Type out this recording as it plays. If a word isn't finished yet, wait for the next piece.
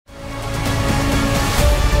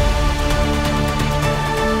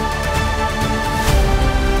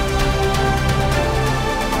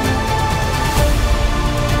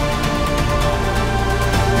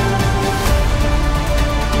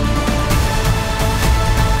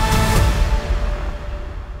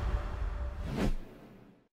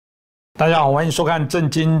大家好，欢迎收看《震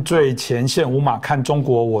惊最前线》，无马看中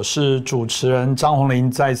国，我是主持人张宏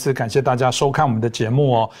林。再一次感谢大家收看我们的节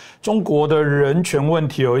目哦。中国的人权问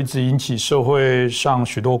题一直引起社会上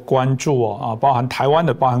许多关注哦，包含台湾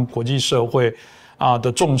的，包含国际社会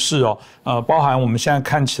的重视哦，包含我们现在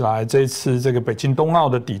看起来这一次这个北京冬奥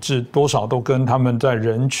的抵制，多少都跟他们在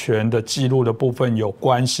人权的记录的部分有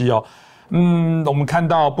关系哦。我们看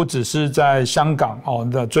到不只是在香港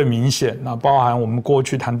的最明显，那包含我们过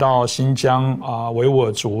去谈到新疆维吾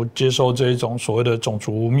尔族接受这一种所谓的种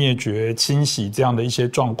族灭绝清洗这样的一些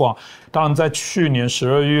状况。当然，在去年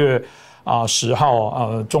12月10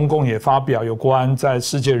号，中共也发表有关在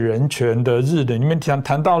世界人权的日里面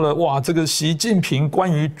谈到了这个习近平关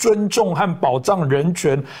于尊重和保障人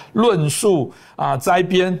权论述摘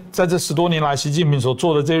编，在这10多年来，习近平所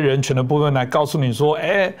做的这些人权的部分来告诉你说，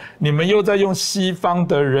你们又在用西方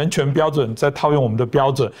的人权标准在套用我们的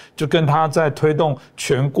标准，就跟他在推动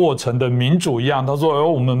全过程的民主一样。他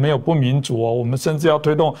说，我们没有不民主我们甚至要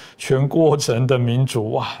推动全过程的民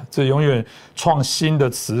主。这永远创新的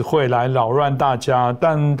词汇来扰乱大家，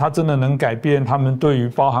但他真的能改变他们对于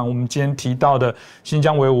包含我们今天提到的新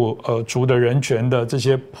疆维吾尔族的人权的这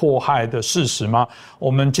些迫害的事实吗？我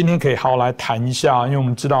们今天可以好好来谈一下，因为我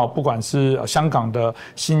们知道，不管是香港的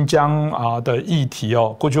新疆的议题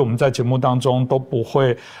过去我们在节目当中都不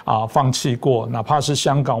会放弃过，哪怕是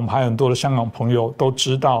香港，我们还有很多的香港朋友都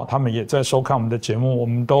知道，他们也在收看我们的节目，我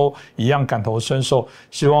们都一样感同身受，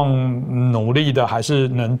希望努力的还是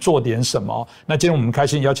能做点什么。那今天我们开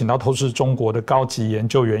心邀请到透视中国的高级研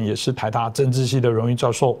究员，也是台大政治系的荣誉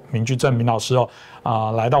教授明居正明老师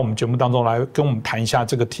来到我们节目当中来跟我们谈一下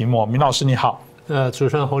这个题目。明老师你好。主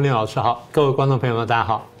持人洪林老师好，各位观众朋友们大家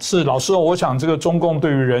好。是老师我想这个中共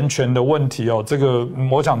对于人权的问题这个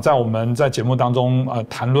我想在我们在节目当中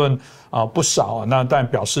谈论不少那但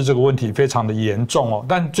表示这个问题非常的严重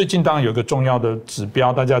但最近当然有一个重要的指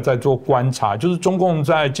标，大家在做观察，就是中共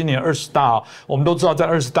在今年20大，我们都知道在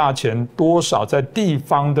20大前多少在地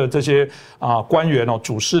方的这些官员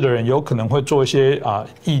主事的人有可能会做一些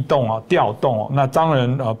异动调动那当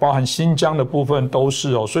然包含新疆的部分都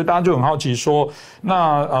是所以大家就很好奇说，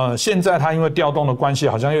那现在他因为调动的关系，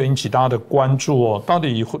好像又引起大家的关注到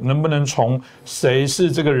底能不能从谁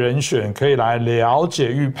是这个人选可以来了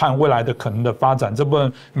解预判未来的可能的发展？这部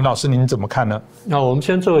分明老师您怎么看呢？那我们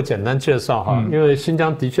先做个简单介绍因为新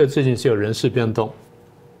疆的确最近是有人事变动，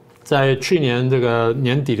在去年这个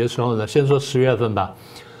年底的时候呢，先说10月份吧，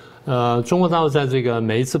中国大陆在这个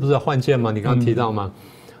每一次不是换届吗？你刚刚提到吗？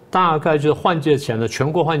大概就是换届前的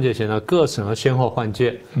全国换届前的各省要先后换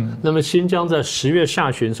届。那么新疆在10月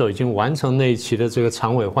下旬的时候已经完成那一期的这个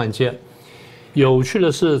常委换届。有趣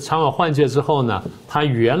的是，常委换届之后呢，他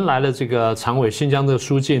原来的这个常委新疆的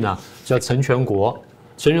书记呢叫陈全国，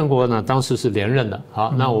陈全国呢当时是连任的。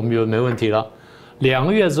好，那我们就没问题了。2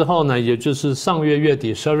个月之后呢，也就是上个月月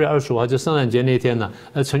底12月25号，就圣诞节那天呢，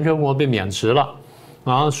陈全国被免职了，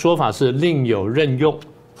然后说法是另有任用。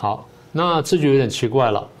好，那这就有点奇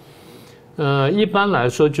怪了。一般来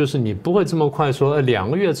说，就是你不会这么快说2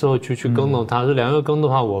个月之后就去更动它。这2个月更动的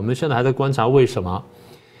话，我们现在还在观察为什么。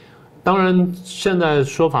当然，现在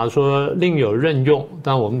说法说另有任用，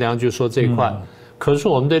但我们等一下就说这一块。可是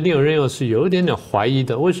我们对另有任用是有一点点怀疑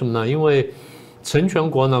的，为什么呢？因为陈全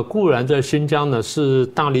国呢，固然在新疆呢是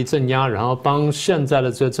大力镇压，然后帮现在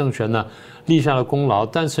的这个政权呢立下了功劳，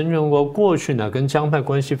但陈全国过去呢跟江派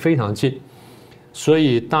关系非常近。所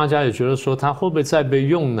以大家也觉得说他会不会再被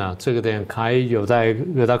用呢？这个点还有待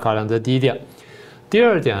考量。这第一点。第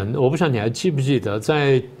二点，我不晓得你还记不记得，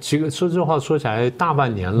在说这话说起来大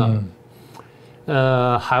半年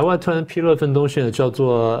了，海外突然披露一份东西呢，叫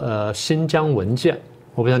做新疆文件，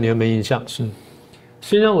我不知道你有没有印象？是。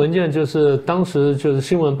新疆文件就是当时就是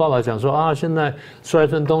新闻报道讲说现在出来一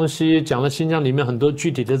份东西，讲了新疆里面很多具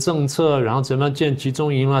体的政策，然后怎么样建集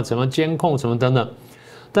中营怎么监控什么等等。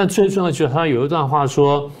但最重要的就是他有一段话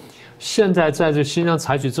说，现在在这新疆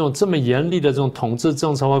采取这么严厉的这种统治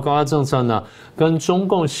政策或高压政策呢，跟中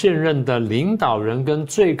共现任的领导人跟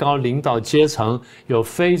最高领导阶层有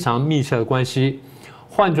非常密切的关系。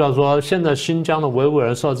换句话说，现在新疆的维吾尔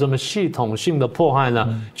人受到这么系统性的迫害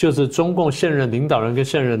呢，就是中共现任领导人跟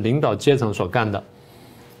现任领导阶层所干的。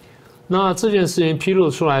那这件事情披露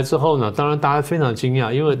出来之后呢，当然大家非常惊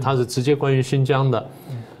讶，因为它是直接关于新疆的，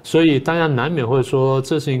所以大家难免会说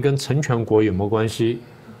这事情跟陈全国有没有关系？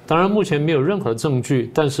当然目前没有任何证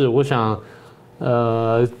据，但是我想，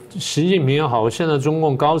习近平也好，现在中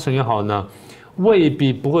共高层也好呢，未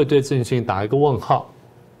必不会对这件事情打一个问号，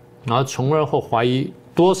然后从而会怀疑。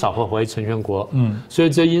多少会怀疑陈全国，所以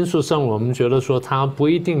这因素上，我们觉得说他不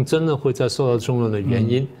一定真的会再受到重用的原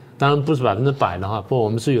因。当然不是100%的哈，不过我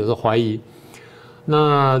们是有着怀疑。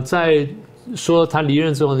那在说他离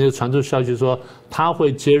任之后呢，就传出消息说他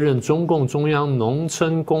会接任中共中央农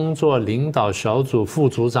村工作领导小组副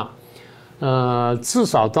组长。至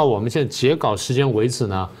少到我们现在截稿时间为止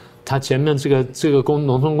呢，他前面这个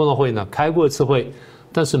农村工作会呢开过一次会，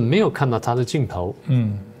但是没有看到他的镜头。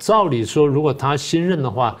照理说，如果他新任的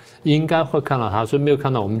话，应该会看到他，所以没有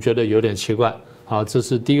看到，我们觉得有点奇怪。好，这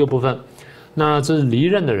是第一个部分。那这是离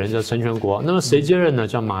任的人叫陈全国，那么谁接任呢？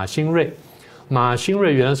叫马兴瑞。马兴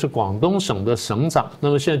瑞原来是广东省的省长，那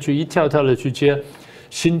么现在去一跳跳的去接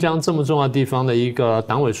新疆这么重要地方的一个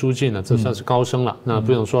党委书记呢，这算是高升了。那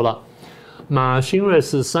不用说了。马兴瑞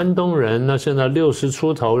是山东人，那现在60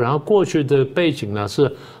出头，然后过去的背景呢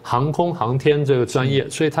是航空航天这个专业，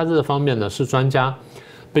所以他这方面呢是专家，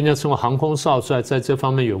被人家称为航空少帅，在这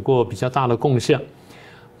方面有过比较大的贡献。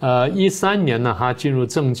13年呢，他进入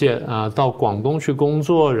政界到广东去工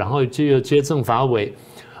作，然后接政法委。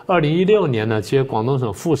2016年呢，接广东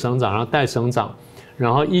省副省长，然后代省长，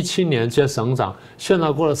然后17年接省长，现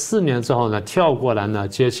在过了4年之后呢，跳过来呢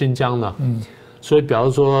接新疆呢。所以表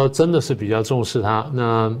示说真的是比较重视他。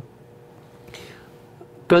那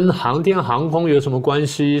跟航天航空有什么关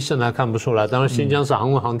系？现在看不出来。当然，新疆是航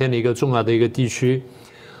空航天的一个重要的一个地区。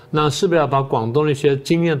那是不是要把广东的一些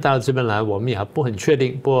经验带到这边来？我们也还不很确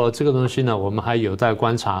定。不过这个东西呢，我们还有待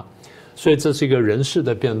观察。所以这是一个人事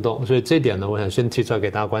的变动，所以这点呢，我想先提出来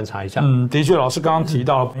给大家观察一下。的确，老师刚刚提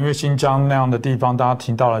到，因为新疆那样的地方，大家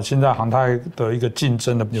提到了现在航太的一个竞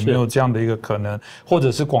争的有没有这样的一个可能，或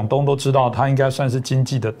者是广东都知道它应该算是经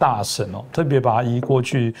济的大省哦，特别把它移过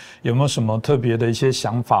去，有没有什么特别的一些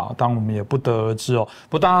想法？当然我们也不得而知哦。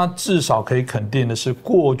不过大家至少可以肯定的是，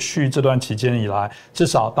过去这段期间以来，至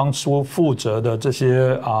少当初负责的这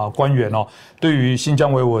些官员哦，对于新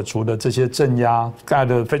疆维吾尔族的这些镇压，盖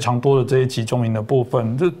了非常多的这些集中营的部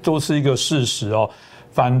分，这都是一个事实哦。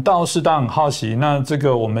反倒是大家很好奇，那这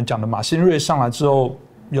个我们讲的马兴瑞上来之后，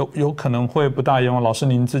有可能会不大一样。老师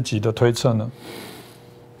您自己的推测呢？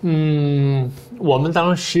我们当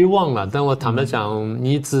然希望了，但我坦白讲，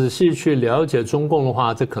你仔细去了解中共的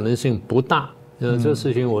话，这可能性不大。这个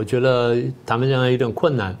事情我觉得坦白讲有点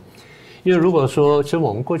困难，因为如果说，其实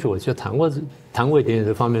我们过去我就谈过一点点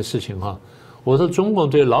这方面的事情哈。我说中共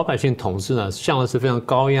对老百姓统治呢，向来是非常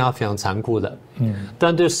高压、非常残酷的，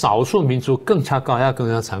但对少数民族更加高压、更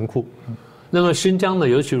加残酷。那么新疆呢，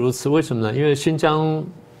尤其如此，为什么呢？因为新疆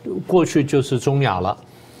过去就是中亚了，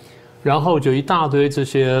然后就一大堆这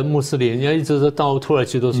些穆斯林，一直到土耳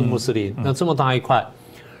其都是穆斯林，那这么大一块，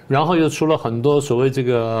然后又出了很多所谓这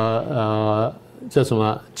个叫什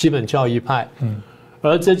么基本教义派，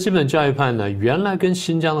而这基本教义派呢，原来跟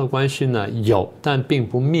新疆的关系呢有，但并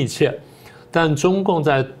不密切。但中共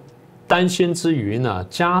在担心之余呢，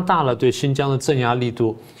加大了对新疆的镇压力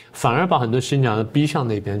度，反而把很多新疆人逼向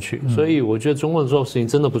那边去。所以我觉得中共做事情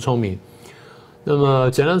真的不聪明。那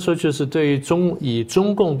么简单说，就是对于以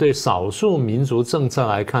中共对少数民族政策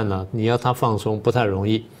来看呢，你要他放松不太容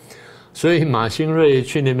易。所以马兴瑞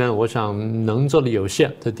去那边，我想能做的有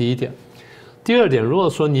限，这第一点。第二点，如果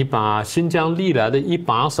说你把新疆历来的一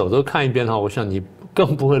把手都看一遍的话，我想你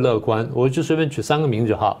更不会乐观。我就随便举3个名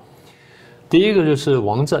就好。第一个就是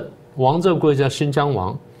王震，王震过去叫新疆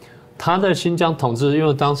王，他在新疆统治，因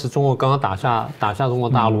为当时中国刚刚打下中国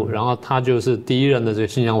大陆，然后他就是第一任的这个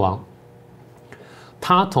新疆王。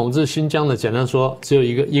他统治新疆的，简单说只有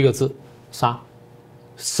一个字：杀。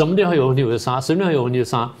什么地方有问题我就杀，什么地方有问题就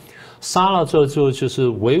杀。杀了之后就是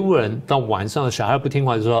维吾尔人到晚上小孩不听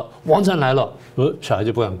话就说王震来了，小孩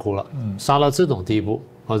就不敢哭了，杀到这种地步，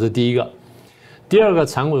这是第一个。第二个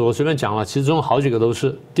残酷，我随便讲了，其中好几个都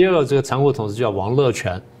是。第二个这个残酷统治叫王乐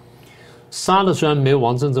全，杀的虽然没有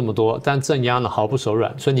王震这么多，但镇压呢毫不手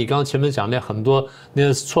软。所以你刚刚前面讲的很多那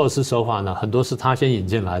个措施手法呢，很多是他先引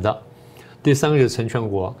进来的。第三个就是陈全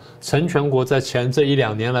国，陈全国在前这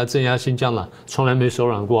1-2年来镇压新疆呢，从来没手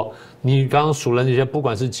软过。你刚刚数了那些，不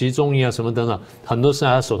管是集中营啊什么等等，很多是在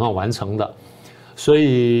他手上完成的。所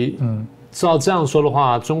以，照这样说的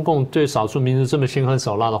话，中共对少数民族这么心狠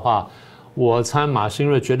手辣的话，我猜马兴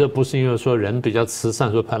瑞绝对不是因为说人比较慈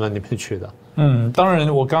善所派到那边去的。当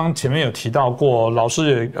然，我刚刚前面有提到过，老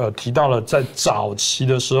师也提到了，在早期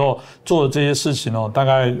的时候做的这些事情哦，大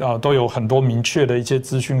概都有很多明确的一些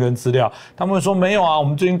资讯跟资料。他们会说没有啊，我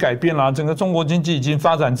们最近改变了，整个中国经济已经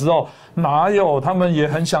发展之后，哪有？他们也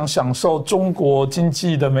很想享受中国经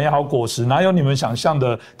济的美好果实，哪有你们想象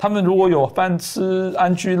的？他们如果有饭吃、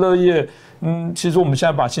安居乐业，其实我们现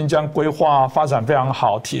在把新疆规划发展非常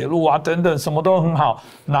好，铁路啊等等什么都很好，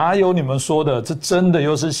哪有你们说的？这真的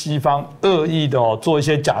又是西方恶意的做一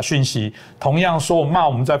些假讯息，同样说我骂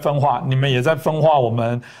我们在分化，你们也在分化我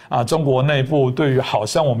们中国内部对于好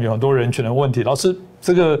像我们有很多人权的问题。老师，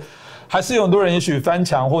这个还是有很多人也许翻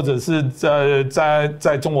墙，或者是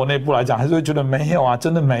在中国内部来讲，还是会觉得没有啊，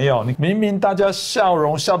真的没有。你明明大家笑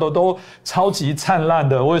容笑得都超级灿烂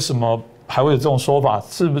的，为什么还会有这种说法？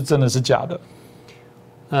是不是真的是假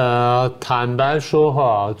的？坦白说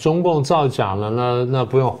哈，中共造假了，那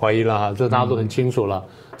不用怀疑了哈，这大家都很清楚了。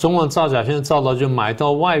中共造假现在造到就买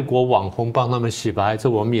到外国网红帮他们洗白，这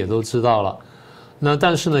我们也都知道了。那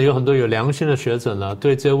但是呢，有很多有良心的学者呢，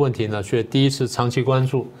对这些问题呢，却第一是长期关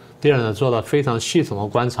注，第二呢，做了非常系统的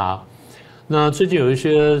观察。那最近有一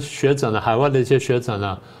些学者呢，海外的一些学者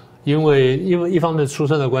呢，因为一方面出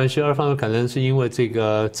身的关系，二方面可能是因为这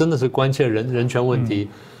个真的是关切人权问题，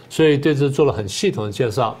所以对这做了很系统的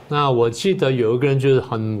介绍。那我记得有一个人就是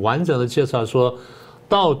很完整的介绍说，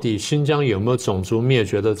到底新疆有没有种族灭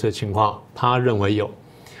绝的这个情况，他认为有。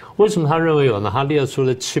为什么他认为有呢？他列出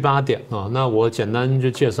了7、8点啊。那我简单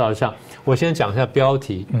就介绍一下。我先讲一下标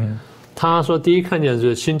题。他说，第一看见就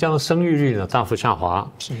是新疆的生育率呢大幅下滑。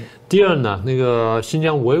第二呢，那个新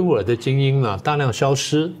疆维吾尔的精英呢大量消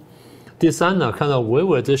失。第三呢，看到维吾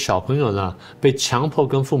尔的小朋友呢被强迫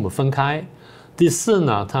跟父母分开。第四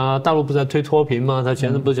呢，他大陆不是在推脱贫吗？他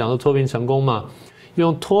前阵不是讲说脱贫成功吗？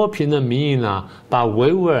用脱贫的名义呢，把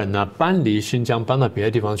维吾尔呢搬离新疆，搬到别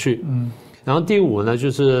的地方去。然后第5呢，就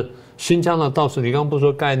是新疆呢，到处你刚刚不是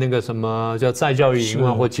说盖那个什么叫再教育营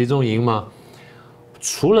吗，或集中营吗？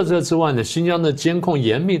除了这之外呢，新疆的监控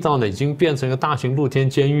严密到呢，已经变成一个大型露天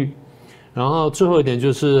监狱。然后最后一点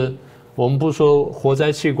就是，我们不是说活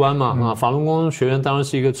摘器官嘛，法轮功学院当然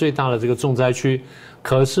是一个最大的这个重灾区，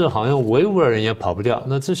可是好像维吾尔人也跑不掉。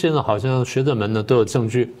那这些呢，好像学者们呢都有证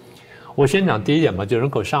据。我先讲第一点吧，就人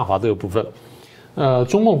口下滑这个部分。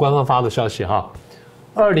中共官方发的消息哈。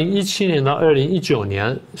2017年到2019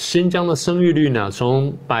年，新疆的生育率呢，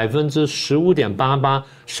从15.88%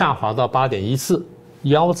下滑到8.14%，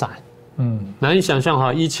腰斩。难以想象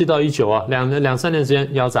哈，17到19啊，两三年时间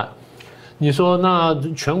腰斩。你说那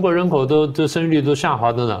全国人口都生育率都下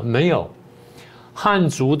滑的呢？没有，汉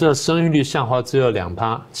族的生育率下滑只有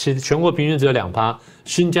2%，全国平均只有2%，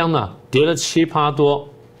新疆呢跌了7%多，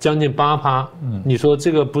将近8%。你说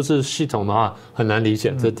这个不是系统的话，很难理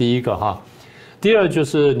解。这第一个哈。第二就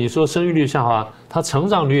是你说生育率下滑，它成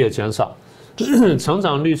长率也减少，成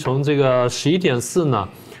长率从这个11.4呢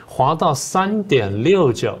滑到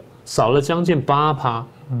3.69，少了将近8%，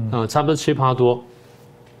差不多7%多。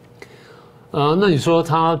那你说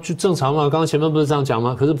它就正常吗？刚刚前面不是这样讲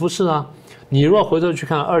吗？可是不是啊。你如果回头去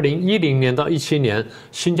看2010年到17年，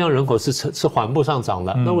新疆人口是缓步上涨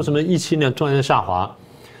的，那为什么17年突然间下滑？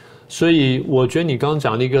所以我觉得你刚刚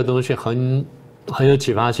讲的一个东西很有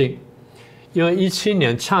启发性。因为17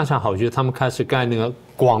年恰恰好，就是他们开始盖那个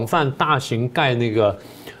广泛大型盖那个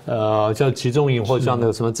叫集中营或者叫那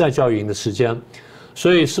个什么再教育营的时间，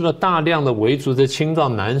所以是不是大量的维族的青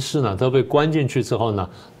壮男士呢都被关进去之后呢，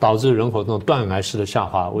导致人口这种断崖式的下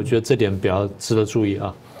滑？我觉得这点比较值得注意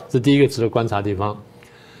啊，这第一个值得观察的地方。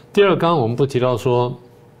第二，刚刚我们不提到说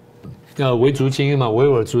维族精英嘛，维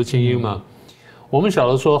吾尔族精英嘛，我们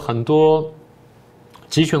晓得说很多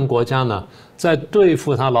集权国家呢，在对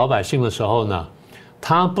付他老百姓的时候呢，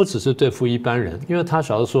他不只是对付一般人，因为他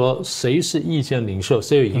晓得说谁是意见领袖，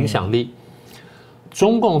谁有影响力。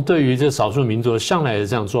中共对于这少数民族向来也是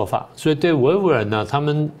这样做法，所以对维吾尔呢，他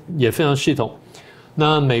们也非常系统。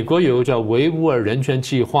那美国有个叫维吾尔人权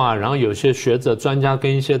计划，然后有些学者、专家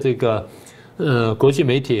跟一些这个国际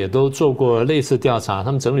媒体也都做过类似调查，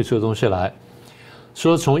他们整理出的东西来。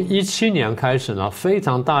说从17年开始呢，非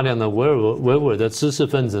常大量的维吾尔的知识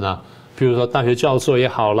分子呢，比如说大学教授也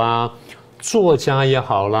好啦，作家也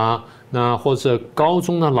好啦，那或者高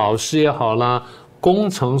中的老师也好啦，工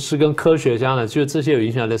程师跟科学家呢，就这些有影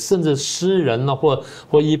响力，甚至诗人呢，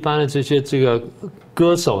或一般的这个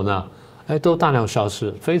歌手呢，都大量消失，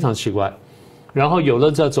非常奇怪。然后有的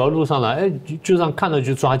在走到路上来，就让看到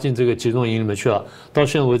就抓进这个集中营里面去了，到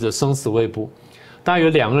现在为止生死未卜。大概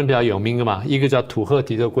有2个人比较有名的嘛，一个叫土赫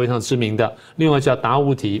提，国际上知名的；另外叫达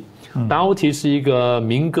乌提。达乌提是一个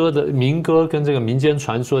民歌跟这个民间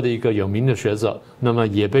传说的一个有名的学者，那么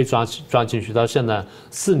也被抓进去，到现在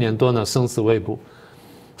4年多呢，生死未卜。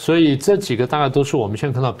所以这几个大概都是我们现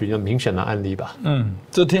在看到比较明显的案例吧。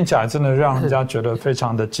这听起来真的让人家觉得非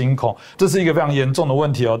常的惊恐，这是一个非常严重的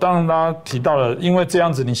问题哦。当然大家提到了，因为这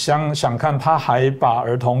样子，你想看，他还把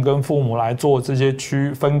儿童跟父母来做这些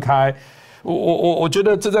分开。我觉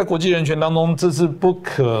得这在国际人权当中，这是不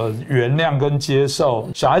可原谅跟接受。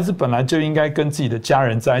小孩子本来就应该跟自己的家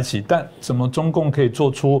人在一起，但怎么中共可以做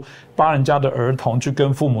出把人家的儿童去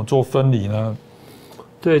跟父母做分离呢？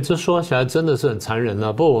对，这说起来真的是很残忍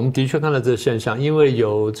了。不过我们的确看到这个现象，因为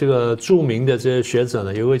有这个著名的这些学者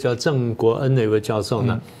呢，有一位叫郑国恩的一位教授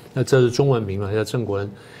呢，那这是中文名了，叫郑国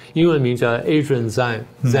恩，英文名叫 Adrian Zhang，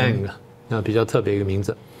那比较特别一个名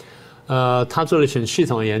字。他做了很系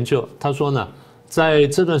统的研究，他说呢，在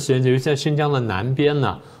这段时间，尤其在新疆的南边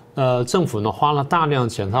呢，政府呢花了大量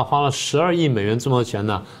钱，他花了12亿美元这么多钱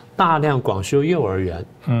呢，大量广修幼儿园。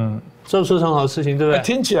这是很好的事情，对不对？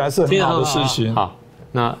听起来是很好的事情。好，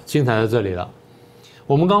那精彩在这里了。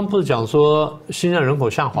我们刚刚不是讲说新疆人口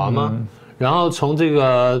下滑吗？然后从这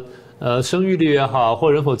个生育率也好，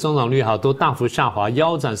或人口增长率也好，都大幅下滑，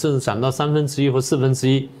腰斩甚至斩到1/3或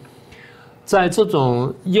1/4。在这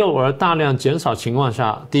种幼儿大量减少情况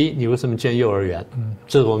下，第一，你为什么建幼儿园？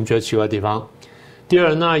这是我们觉得奇怪的地方。第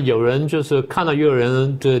二呢，有人就是看到幼儿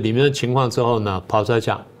园这里面的情况之后呢，跑出来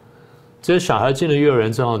讲，这些小孩进了幼儿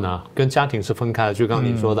园之后呢，跟家庭是分开的，就刚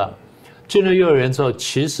刚你说的，进了幼儿园之后，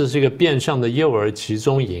其实是一个变相的幼儿集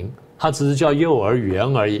中营，它只是叫幼儿园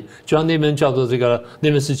而已，就像那边叫做这个，那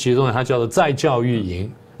边是集中营，它叫做再教育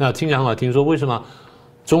营。那听起来很好听，说为什么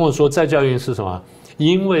中国说再教育营是什么？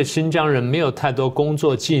因为新疆人没有太多工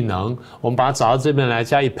作技能，我们把他找到这边来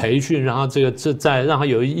加以培训，然后让他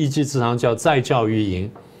有一技之长，叫再教育营。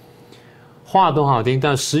话都好听，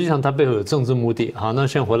但实际上它背后有政治目的。好，那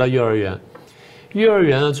先回到幼儿园。幼儿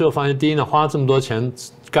园呢，最后发现，第一呢，花这么多钱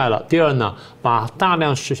盖了；第二呢，把大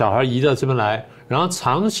量小孩移到这边来，然后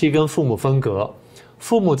长期跟父母分隔。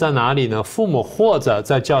父母在哪里呢？父母或者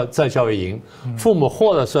在教育营，父母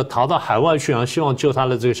或者是逃到海外去，然后希望救他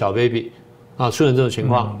的这个小 baby。出现这种情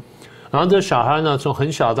况，然后这小孩呢，从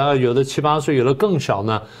很小，大概有的7、8岁，有的更小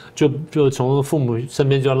呢，就从父母身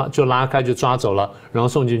边就拉开，就抓走了，然后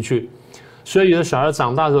送进去。所以有的小孩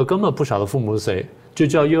长大之后根本不晓得父母是谁，就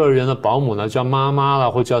叫幼儿园的保姆呢，叫妈妈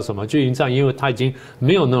了，或叫什么，就已经这样，因为他已经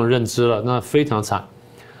没有那种认知了，那非常惨。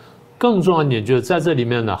更重要一点就是在这里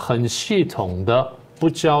面呢，很系统的不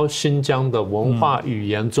教新疆的文化、语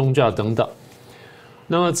言、宗教等等。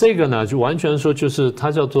那么这个呢，就完全说就是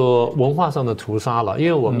它叫做文化上的屠杀了，因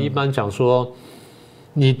为我们一般讲说，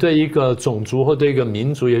你对一个种族或对一个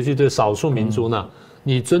民族，尤其对少数民族呢，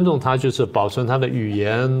你尊重它，就是保存它的语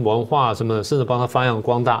言、文化什么的，甚至帮它发扬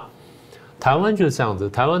光大。台湾就是这样子，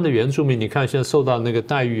台湾的原住民，你看现在受到那个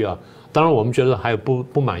待遇啊，当然我们觉得还有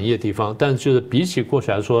不满意的地方，但就是比起过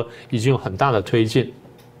去来说，已经有很大的推进。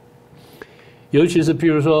尤其是比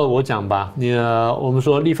如说我讲吧，我们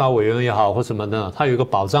说立法委员也好或什么的，它有一个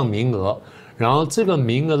保障名额，然后这个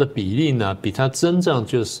名额的比例呢，比它真正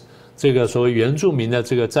就是这个所谓原住民的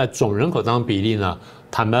这个在总人口当中比例呢，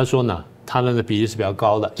坦白说呢，它的比例是比较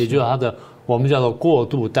高的，也就是它的我们叫做过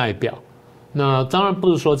渡代表。那当然不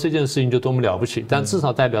是说这件事情就多么了不起，但至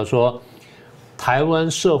少代表说，台湾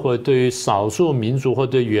社会对于少数民族或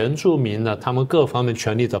对原住民呢，他们各方面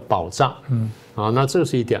权利的保障。那这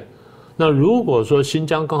是一点。那如果说新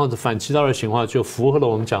疆刚好是反其道而行的话，就符合了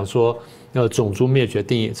我们讲说种族灭绝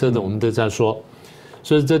定义，这我们都在说。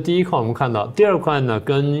所以这第一块我们看到，第二块呢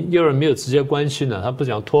跟幼儿没有直接关系呢，他不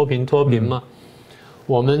讲脱贫吗？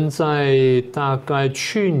我们在大概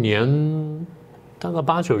去年大概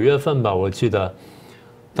8、9月份吧，我记得，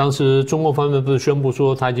当时中国方面不是宣布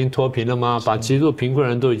说他已经脱贫了吗？把极度贫困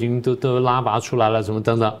人都已经都拉拔出来了，什么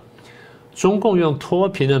等等。中共用脱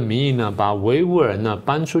贫的名义呢，把维吾尔人呢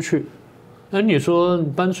搬出去。那你说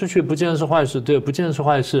搬出去不见得是坏事，对，不见得是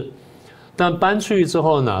坏事。但搬出去之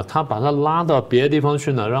后呢，他把他拉到别的地方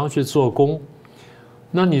去呢，然后去做工。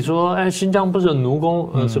那你说，新疆不是奴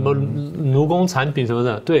工，什么奴工产品什么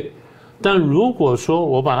的，对。但如果说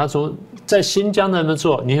我把它在新疆那边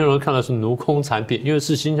做，你很容易看到是奴工产品，因为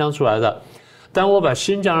是新疆出来的。但我把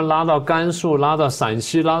新疆人拉到甘肃、拉到陕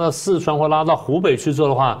西、拉到四川或拉到湖北去做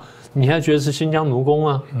的话，你还觉得是新疆奴工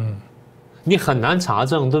吗？你很难查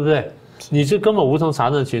证，对不对？你这根本无从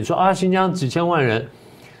查证起。说新疆几千万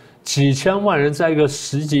人在一个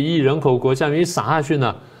10几亿人口国家里面一撒下去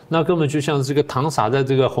呢，那根本就像这个糖撒在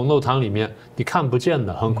这个红豆汤里面，你看不见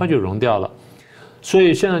的，很快就融掉了。所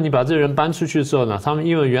以现在你把这人搬出去之后呢，他们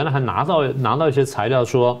因为原来还拿到一些材料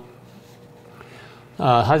说，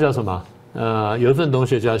它叫什么？有一份东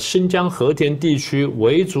西叫《新疆和田地区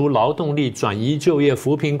维族劳动力转移就业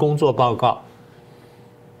扶贫工作报告》。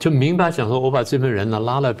就明白讲说，我把这批人呢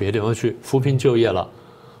拉到别的地方去扶贫就业了，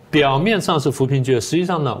表面上是扶贫就业，实际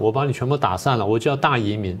上呢，我把你全部打散了，我叫大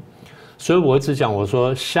移民。所以我一直讲，我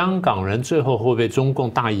说香港人最后会被中共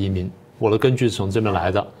大移民，我的根据是从这边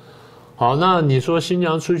来的。好，那你说新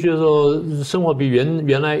疆出去的时候生活比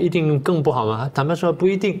原来一定更不好吗？坦白说不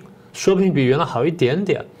一定，说不定比原来好一点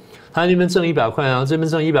点。他那边挣100块，然后这边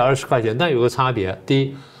挣120块钱，但有个差别：第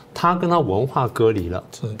一，他跟他文化隔离了，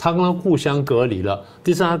他跟他故乡隔离了；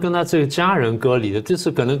第三，他跟他这个家人隔离了；第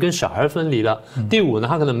四，可能跟小孩分离了；第五呢，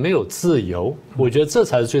他可能没有自由。我觉得这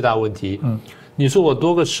才是最大问题。你说我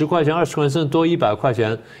多个10块钱、20块钱，甚至多100块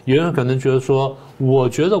钱，有人可能觉得说，我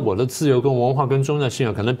觉得我的自由跟文化跟宗教信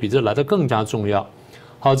仰可能比这来得更加重要。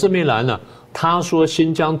好，这么一来呢，他说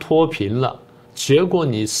新疆脱贫了，结果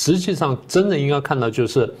你实际上真的应该看到就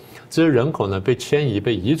是这些人口呢被迁移、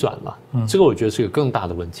被移转了，这个我觉得是一个更大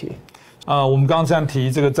的问题。我们刚刚这样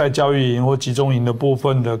提这个在教育营或集中营的部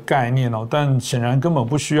分的概念哦，但显然根本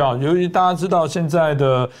不需要。由于大家知道现在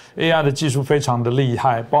的 AI 的技术非常的厉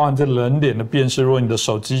害，包含这人脸的辨识，如果你的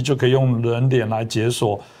手机就可以用人脸来解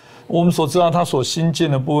锁。我们所知道，它所新建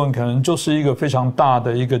的部分可能就是一个非常大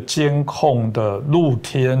的一个监控的露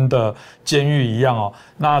天的监狱一样哦。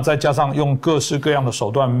那再加上用各式各样的手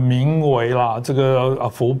段，名为啦这个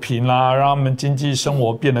扶贫啦，让他们经济生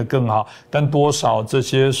活变得更好。但多少这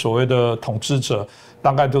些所谓的统治者，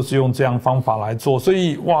大概都是用这样方法来做。所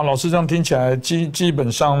以哇，老师这样听起来，基本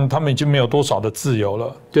上他们已经没有多少的自由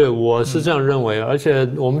了。对，我是这样认为。而且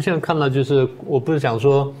我们现在看到，就是我不是讲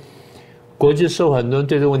说，国际社会很多人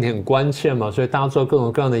对这个问题很关切嘛，所以大家做各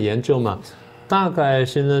种各样的研究嘛。大概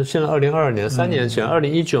现在2022年3年前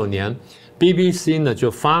，2019年 ，BBC 呢就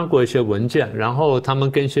发过一些文件，然后他们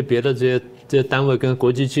跟一些别的这些单位跟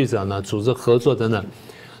国际记者呢组织合作等等。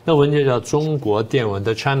那文件叫中国电文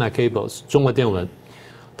的 China Cables 中国电文，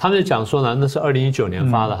他们就讲说呢，那是2019年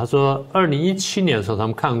发的。他说2017年的时候他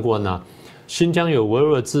们看过呢，新疆有维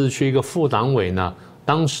吾尔自治区一个副党委呢。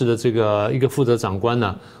当时的这个一个负责长官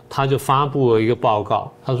呢，他就发布了一个报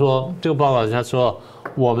告。他说，这个报告他说，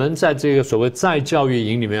我们在这个所谓再教育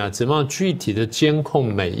营里面啊，怎么样具体的监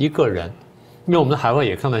控每一个人？因为我们在海外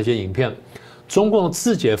也看到一些影片，中共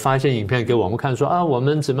自己也发一些影片给我们看，说啊，我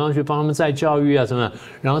们怎么样去帮他们再教育啊什么？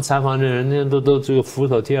然后采访的人呢都这个扶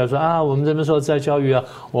手贴啊，说啊，我们这边说再教育啊，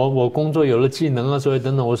我工作有了技能啊，所以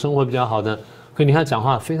等等，我生活比较好的。可你看讲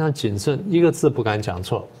话非常谨慎，一个字不敢讲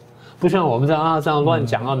错。不像我们这样乱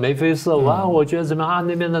讲啊，眉飞色舞啊，我觉得怎么样啊，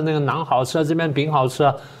那边的那个馕好吃啊，这边饼好吃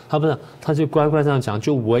啊，他不是，他就乖乖这样讲，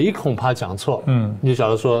就唯恐怕讲错，你就晓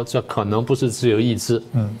得说这可能不是自由意志，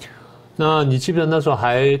那你记不记得那时候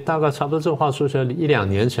还大概差不多这个话说起来1-2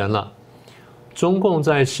年前了，中共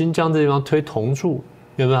在新疆这地方推同住，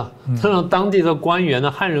有没有？他让当地的官员呢，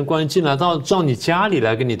汉人官员进来到你家里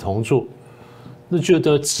来跟你同住，那就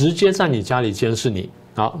得直接在你家里监视你，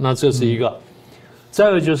好，那这是一个。再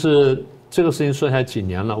一个就是这个事情说起来几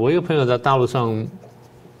年了，我一个朋友在大陆上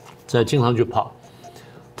在经常去跑，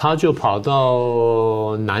他就跑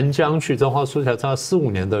到南疆去，这话说起来差4-5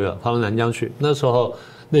年都有，跑到南疆去。那时候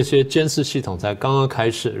那些监视系统才刚刚开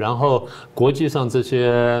始，然后国际上这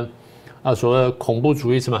些所谓恐怖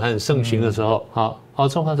主义什么还很盛行的时候，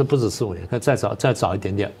这话是不止4-5年，再早一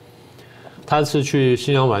点点。他是去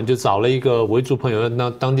新疆玩，就找了一个维族朋友，那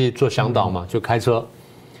当地做向导嘛，就开车。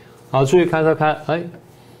好，出去开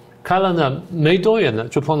了呢，没多远呢，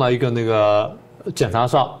就碰到一个那个检查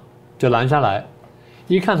哨，就拦下来，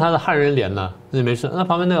一看他的汉人脸呢，那没事，那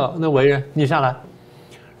旁边那维人，你下来，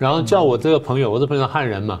然后叫我这个朋友，我这朋友汉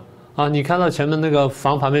人嘛，你开到前面那个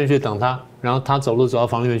房旁边去等他，然后他走路走到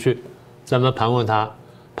房里面去，咱们盘问他，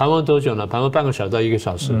盘问多久呢？盘问半个小时到1个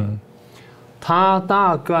小时，他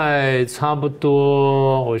大概差不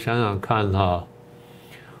多，我想想看哈。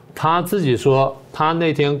他自己说，他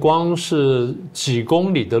那天光是几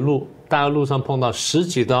公里的路，大概路上碰到10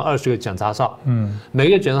几到20个检查哨，每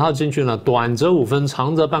个检查哨进去呢，短则5分，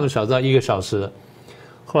长则半个小时到1个小时。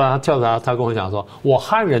后来他调查，他跟我讲说，我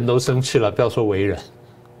汉人都生气了，不要说维人，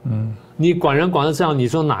你管人管得这样，你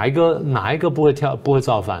说哪一个不会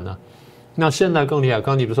造反呢？那现在更厉害，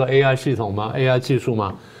刚你不是说 AI 系统吗 ？AI 技术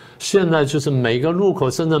吗？现在就是每个路口，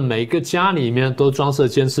甚至每个家里面都装设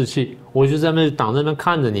监视器，我就在那挡在那边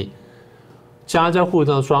看着你，家家户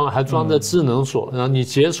户装，还装着智能锁，然后你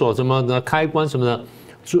解锁什么的开关什么的，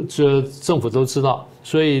这政府都知道。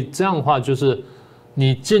所以这样的话，就是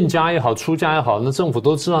你进家也好，出家也好，那政府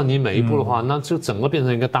都知道你每一步的话，那就整个变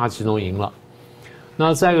成一个大集中营了。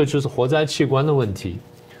那再一个就是活摘器官的问题，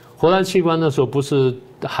活摘器官的时候不是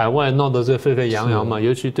海外闹得这沸沸扬扬嘛，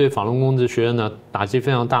尤其对法轮功这学院呢打击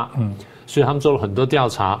非常大，所以他们做了很多调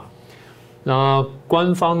查。然后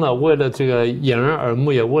官方呢为了这个掩人耳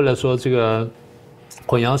目，也为了说这个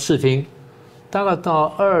混淆视听，大概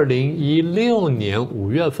到2016年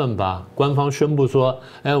5月份吧，官方宣布说，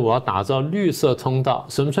我要打造绿色通道。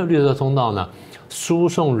什么叫绿色通道呢？输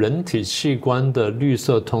送人体器官的绿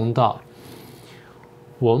色通道。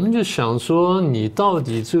我们就想说，你到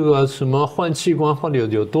底这个什么换器官换的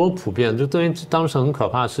有多普遍？这东西当时很可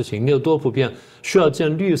怕的事情，你有多普遍？需要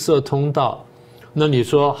建绿色通道？那你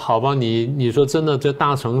说好吧？你说真的，在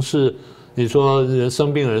大城市，你说人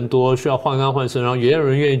生病人多，需要换肝换肾，然后也有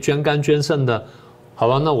人愿意捐肝捐肾的，好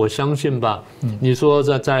吧？那我相信吧。你说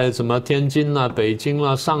在什么天津啦、北京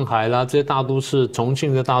啦、上海啦这些大都市，重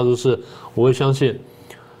庆的大都市，我会相信。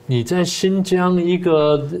你在新疆一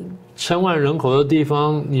个1000万人口的地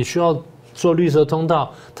方，你需要做绿色通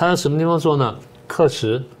道，它在什么地方做呢？克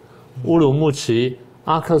什、乌鲁木齐、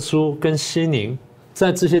阿克苏跟西宁，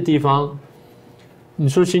在这些地方，你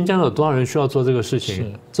说新疆有多少人需要做这个事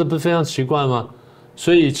情？这不是非常奇怪吗？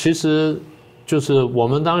所以其实就是我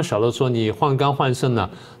们当然晓得说，你换肝换肾呢，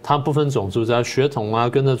它不分种族，只要血统啊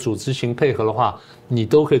跟着组织型配合的话，你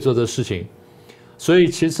都可以做这事情。所以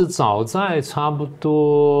其实早在差不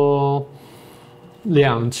多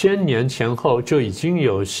2000年前后，就已经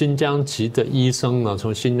有新疆籍的医生呢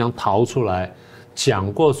从新疆逃出来，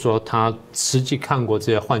讲过说他实际看过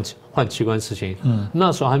这些换器官事情。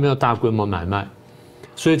那时候还没有大规模买卖，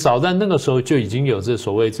所以早在那个时候就已经有这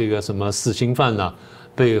所谓这个什么死刑犯呢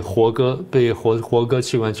被活割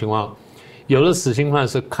器官情况。有的死刑犯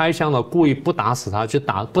是开枪的，故意不打死他，就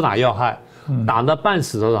不打要害。打到半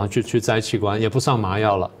死的，然后去摘器官，也不上麻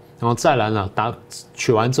药了，然后再来呢，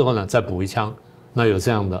取完之后呢，再补一枪，那有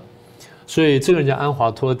这样的，所以这个人叫安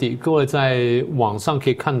华托蒂，各位在网上可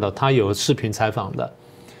以看到他有视频采访的，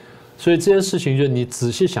所以这些事情就你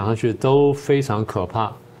仔细想下去都非常可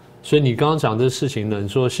怕。所以你刚刚讲这事情呢，你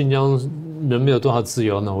说新疆人没有多少自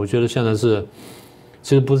由呢？我觉得现在是。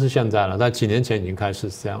其实不是现在了，但几年前已经开始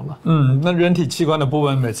是这样了。那人体器官的部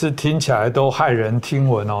分，每次听起来都骇人听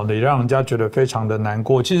闻哦，也让人家觉得非常的难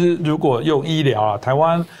过。其实如果用医疗啊，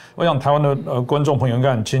我想台湾的观众朋友应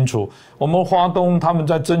该很清楚，我们花东他们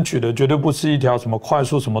在争取的绝对不是一条什么快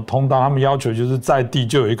速什么通道，他们要求就是在地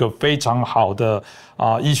就有一个非常好的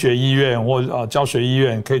医学医院或教学医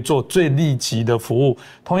院，可以做最立即的服务。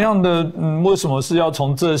同样的，为什么是要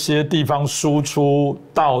从这些地方输出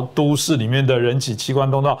到都市里面的人体器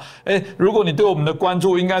官通道？如果你对我们的关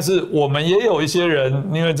注，应该是我们也有一些人，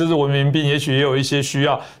因为这是文明病，也许也有一些需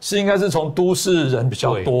要，是应该是从都市人比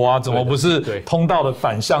较多啊，怎么不是通道的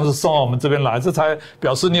反向是送到我们这边来？这才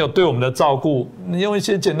表示你有对我们的照顾。你用一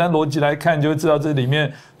些简单逻辑来看，你就会知道这里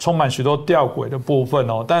面充满许多吊诡的部分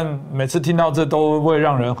哦。但每次听到这都会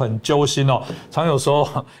让人很揪心哦。常有时候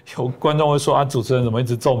有观众会说主持人怎么一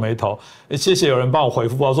直皱眉头？谢谢有人帮我回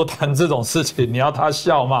复，我说谈这种事情你要他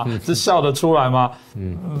笑吗？是笑得出来吗？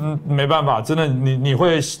没办法，真的你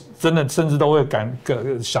会真的甚至都会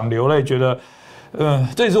想流泪，觉得。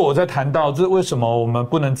这也是我在谈到这为什么我们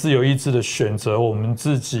不能自由意志的选择我们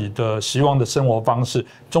自己的希望的生活方式。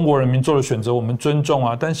中国人民做的选择我们尊重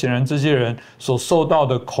啊，但显然这些人所受到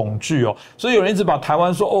的恐惧哦，所以有人一直把台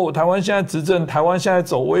湾说台湾现在执政，台湾现在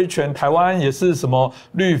走威权，台湾也是什么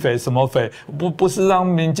绿匪什么匪，不是让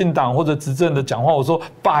民进党或者执政的讲话。我说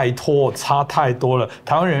拜托，差太多了。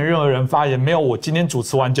台湾人任何人发言，没有我今天主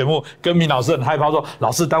持完节目，跟明老师很害怕说，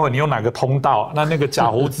老师待会你用哪个通道？那个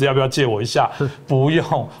假胡子要不要借我一下？不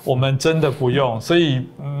用，我们真的不用。所以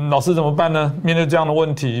老师怎么办呢？面对这样的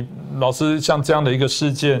问题，老师像这样的一个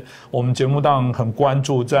事件，我们节目当然很关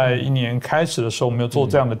注。在1年开始的时候，我们有做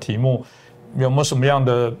这样的题目，有没有什么样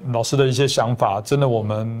的老师的一些想法？真的我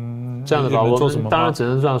们这样的吧，我们当然只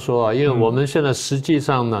能这样说啊，因为我们现在实际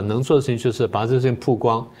上呢，能做的事情就是把这些事情曝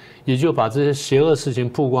光，也就把这些邪恶事情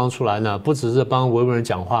曝光出来呢，不只是帮维吾尔人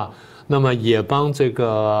讲话。那么也帮这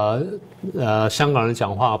个香港人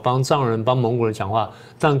讲话，帮藏人、帮蒙古人讲话，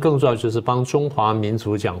但更重要就是帮中华民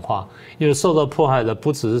族讲话，因为受到迫害的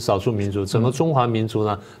不只是少数民族，整个中华民族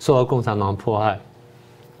呢受到共产党迫害。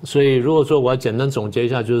所以如果说我要简单总结一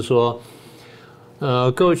下，就是说，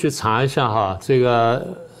各位去查一下哈，这个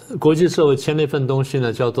国际社会签了一份东西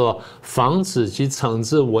呢，叫做《防止及惩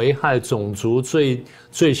治危害种族罪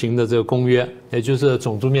行的这个公约》，也就是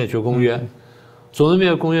种族灭绝公约。种族灭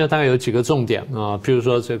绝公约大概有几个重点啊，譬如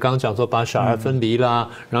说这刚刚讲说把小孩分离啦，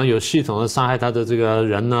然后有系统的杀害他的这个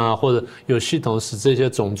人呢，或者有系统使这些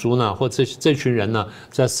种族呢，或这群人呢，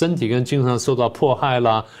在身体跟精神上受到迫害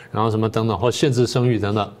啦，然后什么等等，或限制生育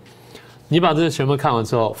等等。你把这些全部看完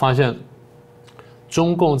之后，发现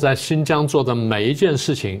中共在新疆做的每一件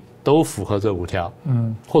事情都符合这5条，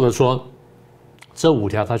或者说这5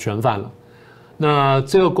条他全犯了。那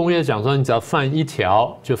这个公约讲说，你只要犯1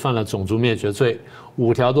条就犯了种族灭绝罪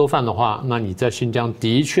，5条都犯的话，那你在新疆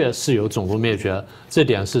的确是有种族灭绝，这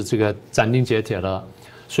点是这个斩钉截铁的。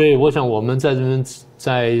所以我想我们在这边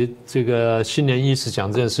在这个新年伊始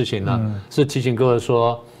讲这件事情呢，是提醒各位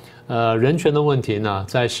说，人权的问题呢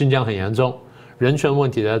在新疆很严重，人权问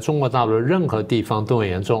题在中国大陆的任何地方都很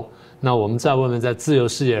严重。那我们在外面在自由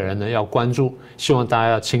世界的人呢要关注，希望大家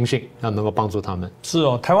要清醒，要能够帮助他们。是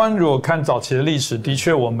哦，台湾如果看早期的历史，的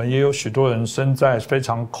确我们也有许多人生在非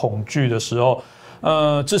常恐惧的时候。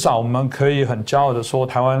至少我们可以很骄傲的说，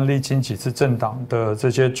台湾历经几次政党的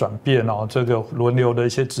这些转变哦，这个轮流的一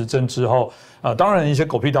些执政之后，当然一些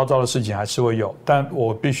狗屁倒灶的事情还是会有，但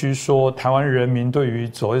我必须说，台湾人民对于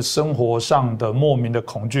所谓生活上的莫名的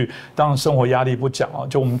恐惧，当然生活压力不讲哦，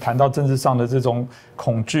就我们谈到政治上的这种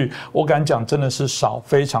恐惧，我敢讲真的是少，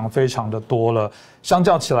非常非常的多了。相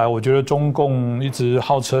较起来，我觉得中共一直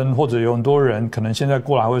号称，或者有很多人可能现在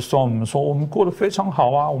过来会说我们说我们过得非常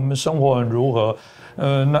好啊，我们生活很如何。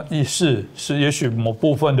那也是也许某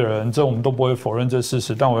部分的人，这我们都不会否认这事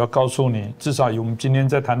实。但我要告诉你，至少我们今天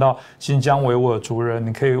在谈到新疆维吾尔族人，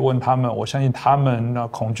你可以问他们，我相信他们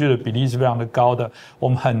恐惧的比例是非常的高的。我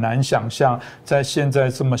们很难想象，在现在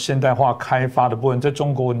这么现代化开发的部分，在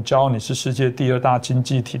中国你骄傲你是世界第2大经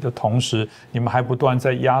济体的同时，你们还不断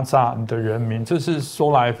在压榨你的人民，这是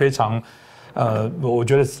说来非常。我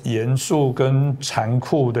觉得严肃跟残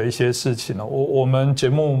酷的一些事情呢，我们节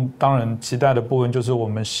目当然期待的部分就是我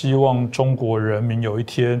们希望中国人民有一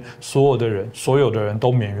天所有的人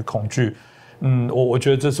都免于恐惧。我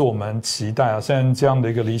觉得这是我们期待啊。虽然这样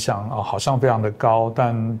的一个理想啊，好像非常的高，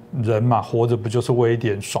但人嘛，活着不就是为一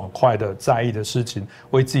点爽快的、在意的事情，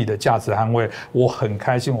为自己的价值捍卫？我很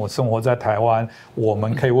开心，我生活在台湾，我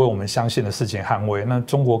们可以为我们相信的事情捍卫。那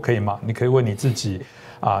中国可以吗？你可以为你自己。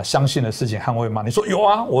相信的事情捍卫吗？你说有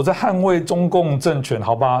啊，我在捍卫中共政权，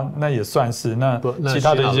好吧，那也算是。那其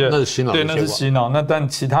他的一些，那是洗脑，对，那是洗脑。那但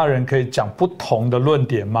其他人可以讲不同的论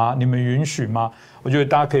点吗？你们允许吗？我觉得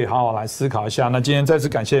大家可以好好来思考一下。那今天再次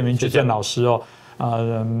感谢明居正老师哦，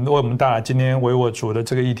为我们带来今天维吾尔族的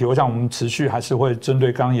这个议题。我想我们持续还是会针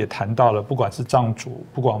对刚刚也谈到了，不管是藏族，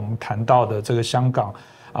不管我们谈到的这个香港。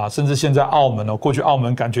甚至现在澳门哦，过去澳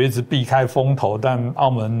门感觉一直避开风头，但澳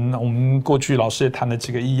门我们过去老师也谈了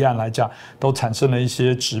几个议案来讲，都产生了一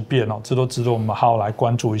些质变哦，这都值得我们好好来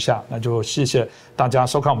关注一下。那就谢谢大家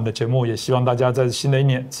收看我们的节目，也希望大家在新的一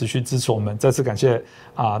年持续支持我们。再次感谢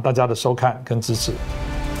大家的收看跟支持。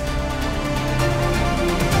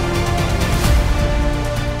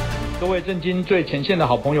各位震惊最前线的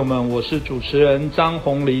好朋友们，我是主持人张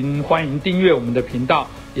宏林，欢迎订阅我们的频道。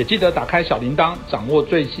也记得打开小铃铛，掌握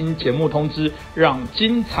最新节目通知，让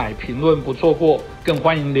精彩评论不错过。更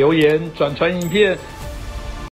欢迎留言、转传影片，